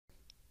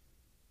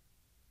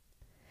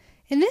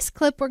In this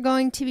clip, we're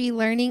going to be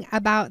learning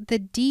about the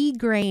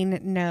degrain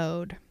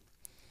node.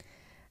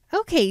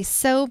 Okay,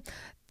 so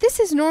this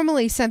is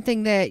normally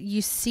something that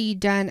you see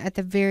done at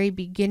the very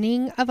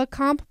beginning of a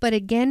comp, but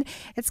again,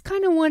 it's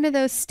kind of one of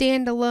those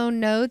standalone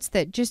nodes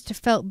that just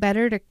felt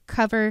better to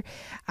cover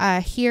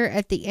here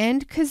at the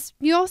end, because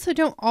you also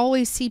don't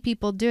always see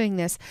people doing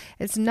this.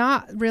 It's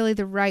not really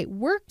the right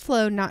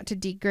workflow not to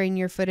degrain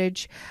your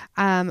footage,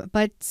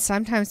 but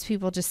sometimes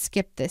people just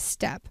skip this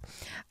step.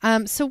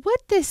 So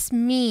what this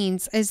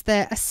means is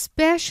that,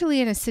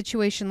 especially in a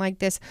situation like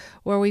this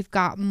where we've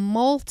got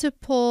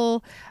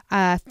multiple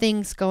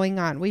things going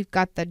on, we've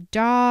got the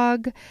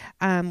dog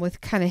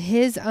with kind of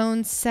his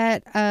own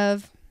set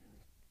of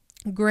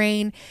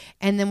grain,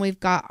 and then we've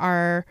got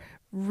our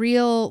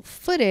real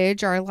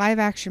footage, our live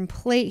action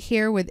plate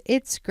here with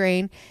its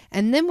grain,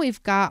 and then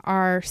we've got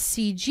our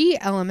CG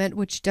element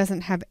which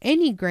doesn't have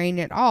any grain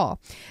at all.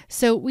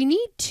 So we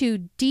need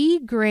to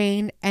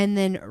degrain and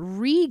then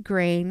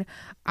regrain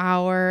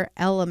our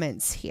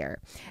elements here.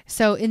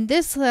 So in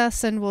this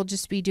lesson we'll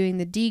just be doing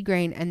the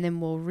degrain and then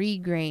we'll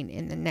regrain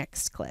in the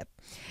next clip.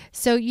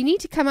 So you need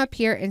to come up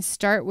here and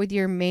start with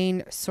your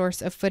main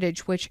source of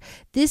footage, which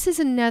this is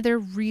another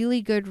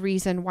really good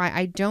reason why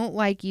I don't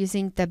like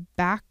using the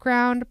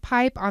background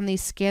pipe on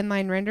these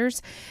scanline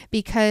renders,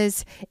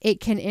 because it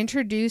can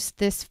introduce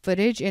this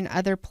footage in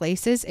other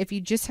places. If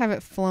you just have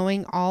it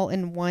flowing all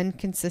in one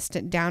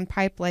consistent down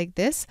pipe like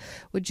this,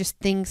 with just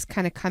things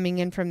kind of coming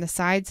in from the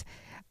sides,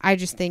 I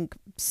just think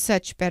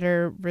such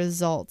better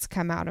results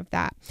come out of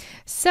that.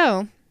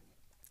 So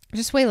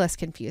just way less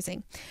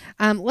confusing.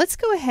 Let's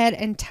go ahead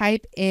and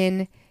type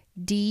in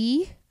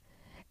D,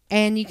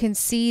 and you can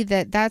see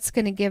that that's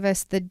going to give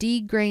us the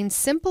degrain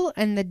simple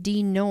and the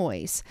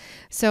denoise.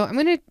 So I'm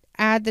going to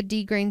add the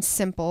degrain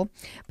simple,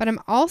 but I'm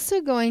also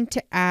going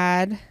to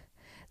add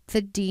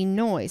the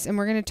denoise, and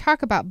we're going to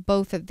talk about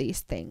both of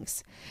these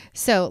things.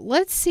 So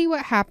let's see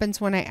what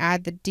happens when I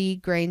add the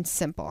degrain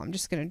simple. I'm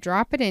just going to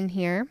drop it in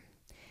here,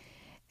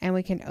 and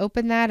we can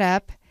open that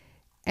up.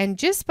 And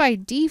just by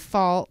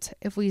default,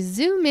 if we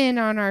zoom in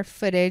on our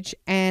footage,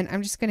 and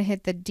I'm just going to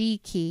hit the D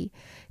key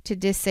to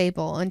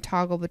disable and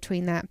toggle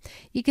between that,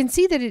 you can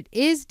see that it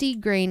is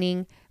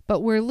degraining, but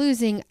we're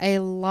losing a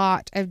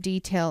lot of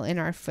detail in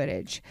our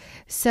footage.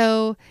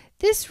 So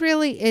this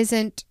really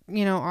isn't,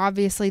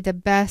 obviously the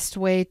best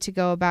way to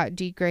go about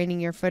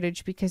degraining your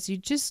footage, because you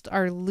just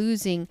are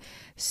losing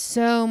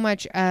so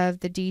much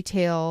of the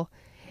detail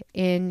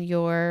in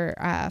your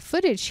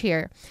footage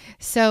here.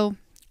 So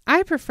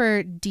I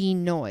prefer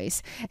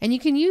denoise, and you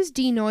can use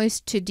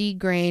denoise to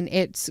degrain.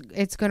 It's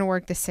going to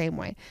work the same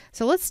way.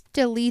 So let's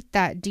delete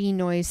that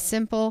denoise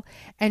simple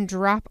and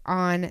drop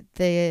on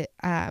the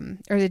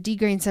the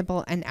degrain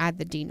simple and add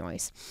the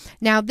denoise.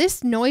 Now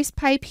this noise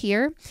pipe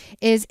here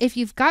is if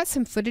you've got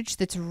some footage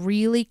that's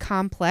really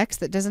complex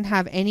that doesn't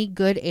have any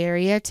good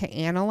area to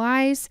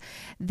analyze,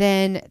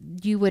 then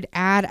you would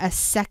add a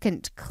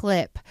second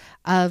clip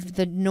of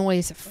the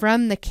noise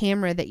from the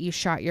camera that you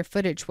shot your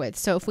footage with.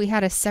 So if we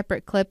had a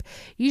separate clip,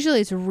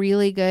 usually it's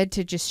really good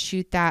to just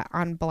shoot that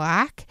on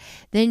black.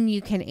 Then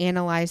you can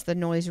analyze the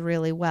noise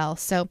really well.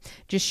 So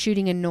just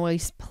shooting a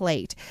noise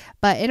plate.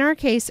 But in our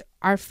case,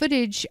 our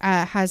footage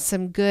has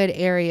some good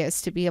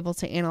areas to be able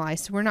to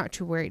analyze, so we're not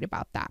too worried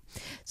about that.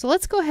 So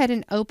let's go ahead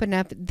and open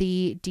up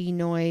the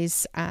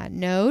denoise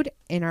node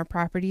in our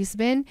properties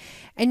bin,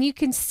 and you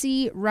can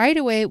see right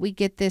away we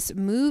get this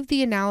move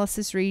the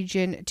analysis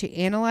region to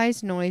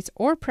analyze noise,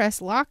 or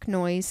press lock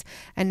noise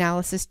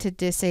analysis to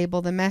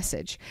disable the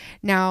message.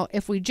 Now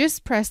if we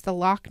just press the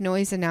lock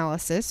noise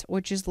analysis,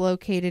 which is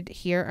located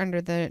here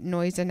under the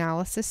noise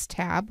analysis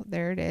tab,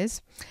 there it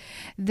is,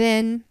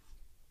 then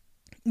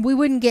we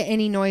wouldn't get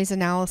any noise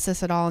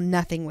analysis at all.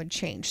 Nothing would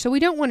change. So we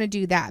don't want to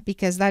do that,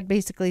 because that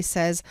basically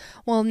says,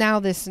 well, now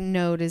this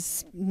node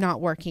is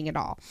not working at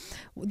all.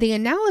 The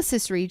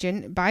analysis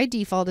region by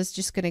default is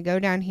just going to go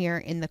down here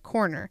in the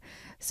corner.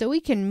 So we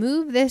can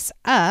move this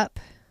up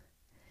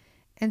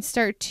and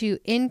start to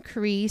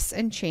increase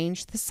and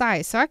change the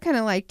size. So I kind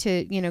of like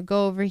to,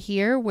 go over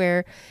here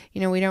where,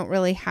 we don't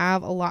really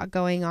have a lot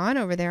going on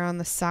over there on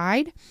the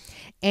side.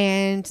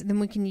 And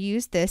then we can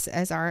use this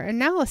as our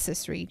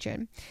analysis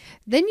region.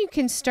 Then you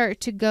can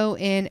start to go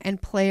in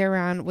and play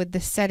around with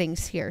the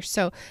settings here.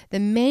 So the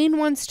main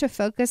ones to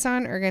focus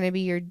on are going to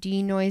be your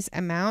denoise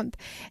amount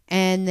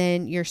and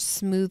then your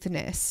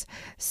smoothness.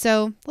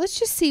 So let's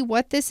just see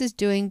what this is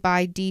doing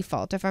by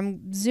default. If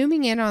I'm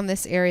zooming in on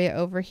this area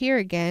over here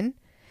again,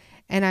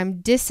 and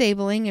I'm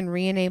disabling and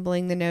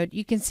re-enabling the node,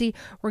 you can see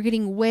we're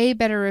getting way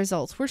better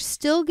results. We're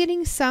still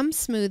getting some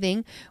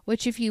smoothing,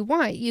 which if you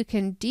want, you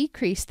can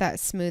decrease that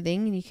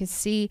smoothing, and you can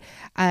see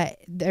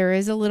there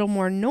is a little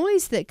more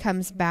noise that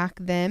comes back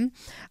then,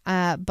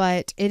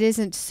 but it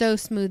isn't so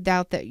smoothed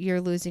out that you're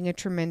losing a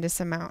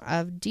tremendous amount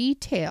of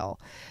detail.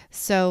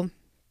 So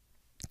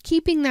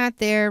keeping that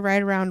there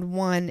right around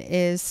 1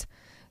 is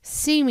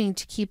seeming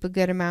to keep a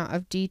good amount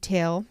of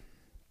detail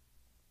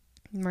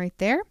right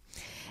there.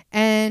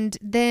 And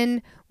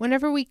then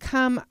whenever we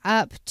come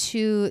up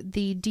to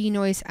the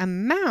denoise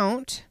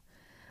amount,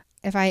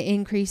 if I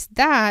increase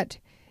that,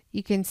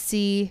 you can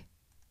see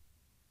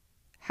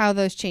how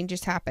those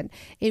changes happen.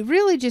 It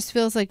really just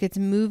feels like it's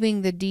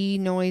moving the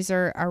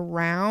denoiser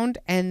around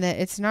and that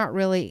it's not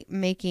really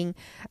making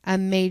a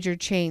major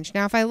change.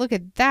 Now, if I look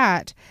at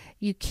that,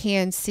 you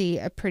can see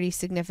a pretty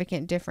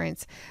significant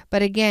difference.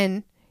 But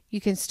again, you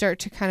can start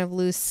to kind of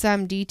lose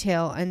some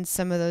detail in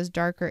some of those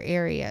darker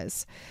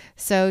areas.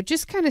 So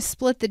just kind of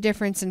split the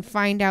difference and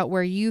find out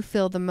where you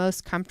feel the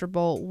most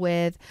comfortable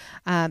with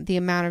the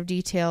amount of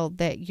detail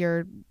that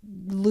you're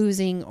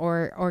losing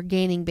or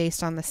gaining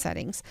based on the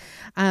settings.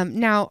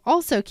 Now,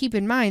 also keep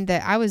in mind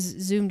that I was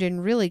zoomed in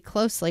really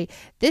closely.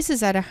 This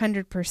is at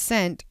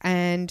 100%,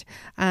 and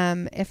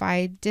if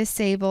I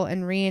disable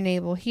and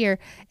re-enable here,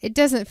 it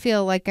doesn't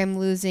feel like I'm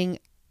losing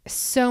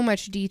so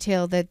much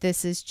detail that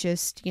this is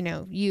just, you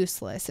know,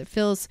 useless. It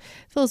feels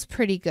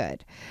pretty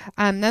good.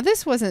 Now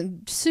this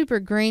wasn't super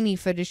grainy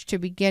footage to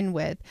begin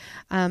with,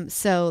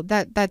 so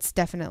that's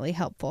definitely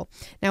helpful.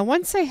 Now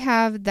once I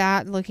have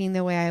that looking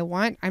the way I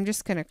want, I'm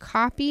just going to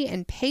copy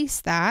and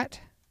paste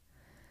that,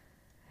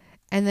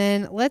 and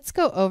then let's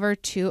go over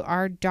to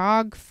our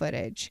dog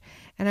footage,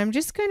 and I'm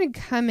just going to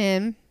come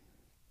in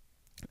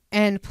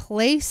and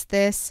place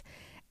this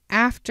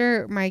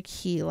after my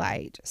key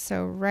light,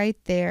 so right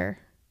there.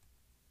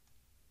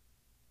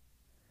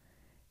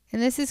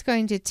 And this is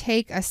going to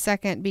take a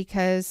second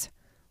because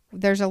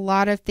there's a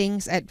lot of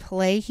things at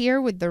play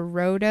here with the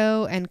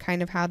roto and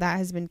kind of how that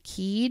has been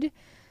keyed.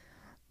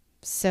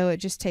 So it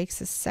just takes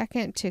a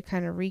second to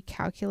kind of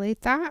recalculate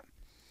that.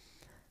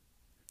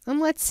 And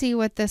let's see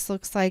what this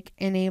looks like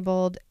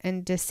enabled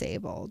and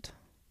disabled.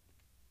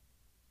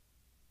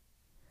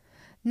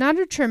 Not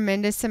a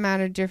tremendous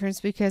amount of difference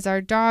because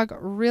our dog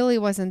really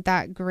wasn't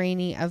that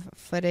grainy of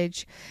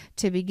footage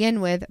to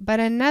begin with. But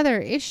another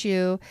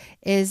issue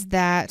is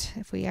that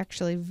if we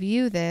actually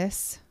view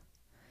this,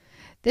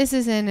 this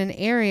is in an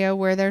area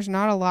where there's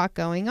not a lot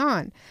going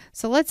on.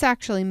 So let's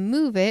actually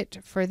move it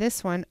for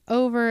this one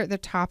over the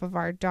top of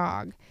our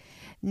dog.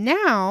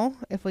 Now,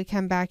 if we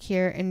come back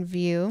here and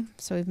view,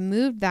 so we've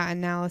moved that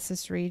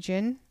analysis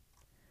region.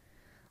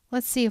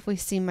 Let's see if we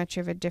see much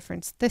of a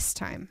difference this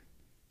time.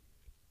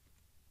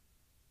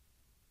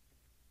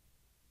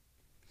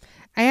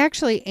 I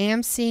actually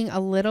am seeing a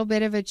little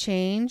bit of a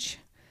change,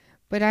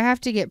 but I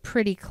have to get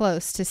pretty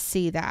close to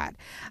see that.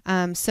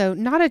 So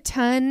not a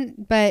ton,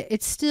 but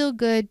it's still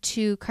good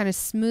to kind of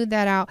smooth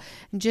that out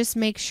and just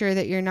make sure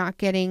that you're not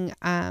getting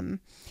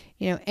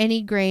you know,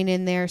 any grain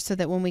in there, so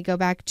that when we go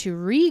back to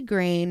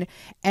regrain,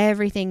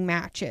 everything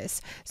matches.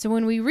 So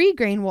when we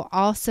regrain, we'll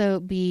also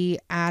be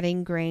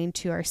adding grain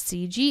to our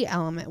CG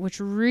element, which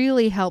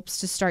really helps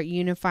to start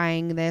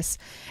unifying this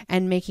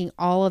and making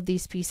all of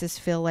these pieces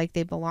feel like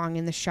they belong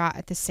in the shot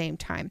at the same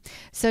time.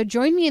 So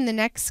join me in the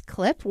next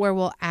clip where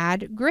we'll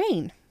add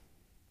grain.